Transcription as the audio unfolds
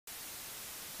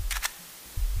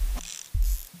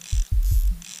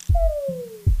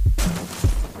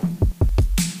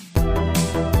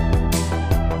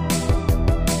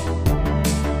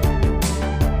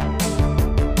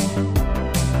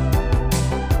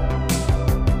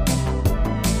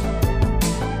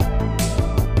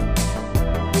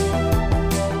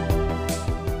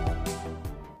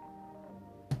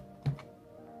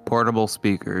portable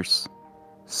speakers.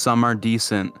 Some are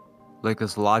decent, like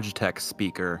this Logitech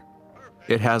speaker.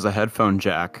 It has a headphone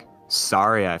jack.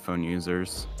 Sorry, iPhone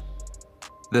users.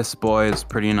 This boy is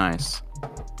pretty nice.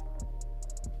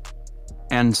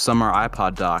 And some are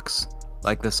iPod docks,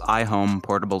 like this iHome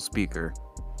portable speaker.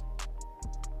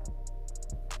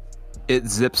 It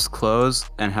zips closed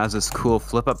and has this cool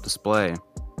flip-up display.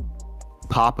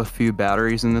 Pop a few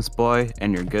batteries in this boy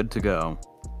and you're good to go.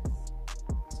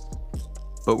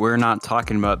 But we're not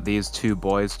talking about these two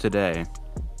boys today.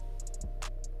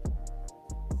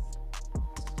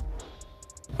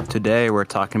 Today we're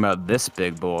talking about this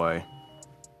big boy.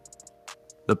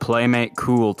 The Playmate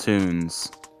Kool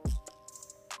Tunes.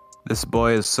 This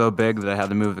boy is so big that I had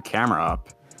to move the camera up.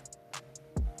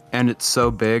 And it's so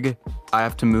big, I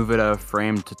have to move it out of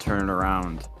frame to turn it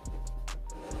around.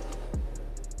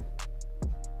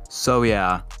 So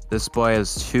yeah, this boy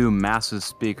has two massive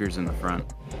speakers in the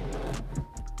front.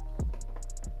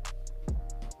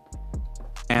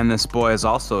 And this boy is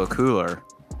also a cooler.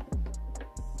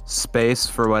 Space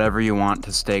for whatever you want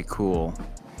to stay cool.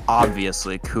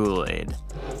 Obviously Kool-Aid.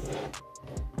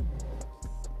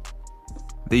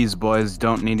 These boys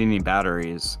don't need any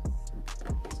batteries.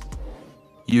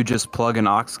 You just plug an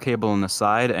aux cable in the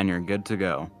side and you're good to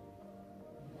go.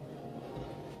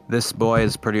 This boy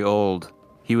is pretty old.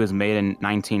 He was made in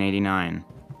 1989.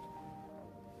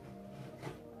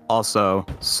 Also,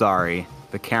 sorry,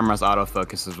 the camera's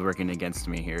autofocus is working against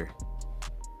me here.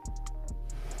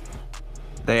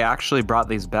 They actually brought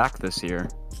these back this year,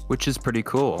 which is pretty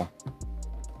cool.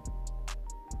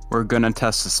 We're gonna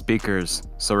test the speakers,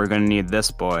 so we're gonna need this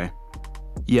boy.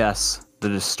 Yes, the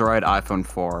destroyed iPhone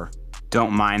 4.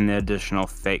 Don't mind the additional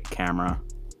fake camera.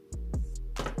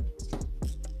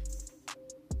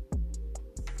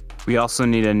 We also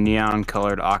need a neon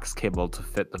colored aux cable to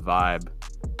fit the vibe.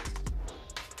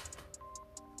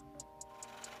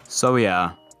 So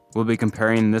yeah, we'll be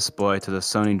comparing this boy to the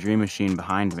Sony Dream Machine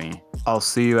behind me. I'll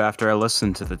see you after I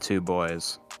listen to the two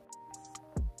boys.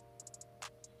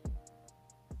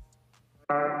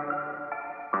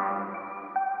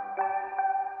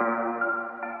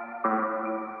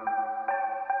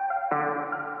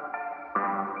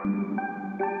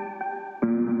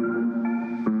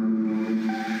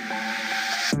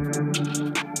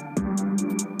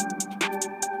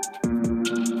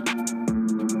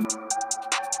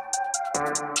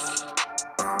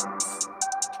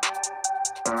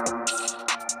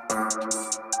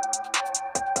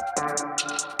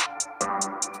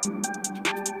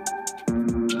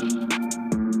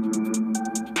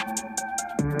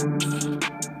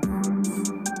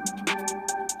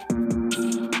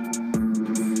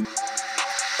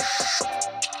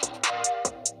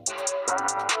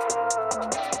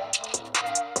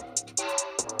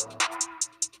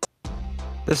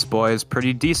 This boy is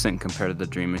pretty decent compared to the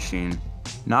Dream Machine.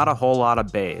 Not a whole lot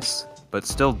of bass, but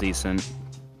still decent.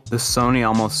 The Sony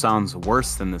almost sounds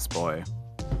worse than this boy.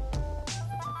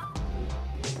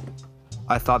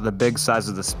 I thought the big size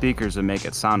of the speakers would make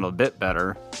it sound a bit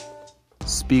better.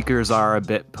 Speakers are a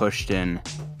bit pushed in.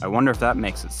 I wonder if that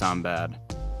makes it sound bad.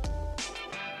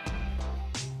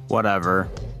 Whatever.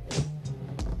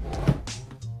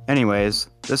 Anyways,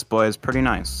 this boy is pretty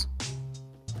nice.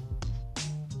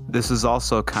 This is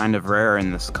also kind of rare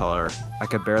in this color. I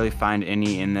could barely find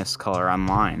any in this color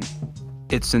online.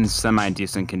 It's in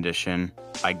semi-decent condition,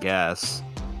 I guess.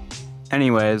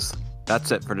 Anyways,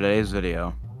 that's it for today's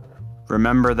video.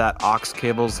 Remember that aux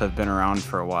cables have been around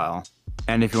for a while.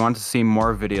 And if you want to see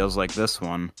more videos like this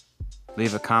one,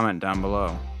 leave a comment down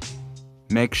below.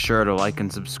 Make sure to like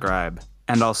and subscribe.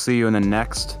 And I'll see you in the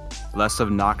next, less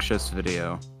obnoxious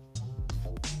video.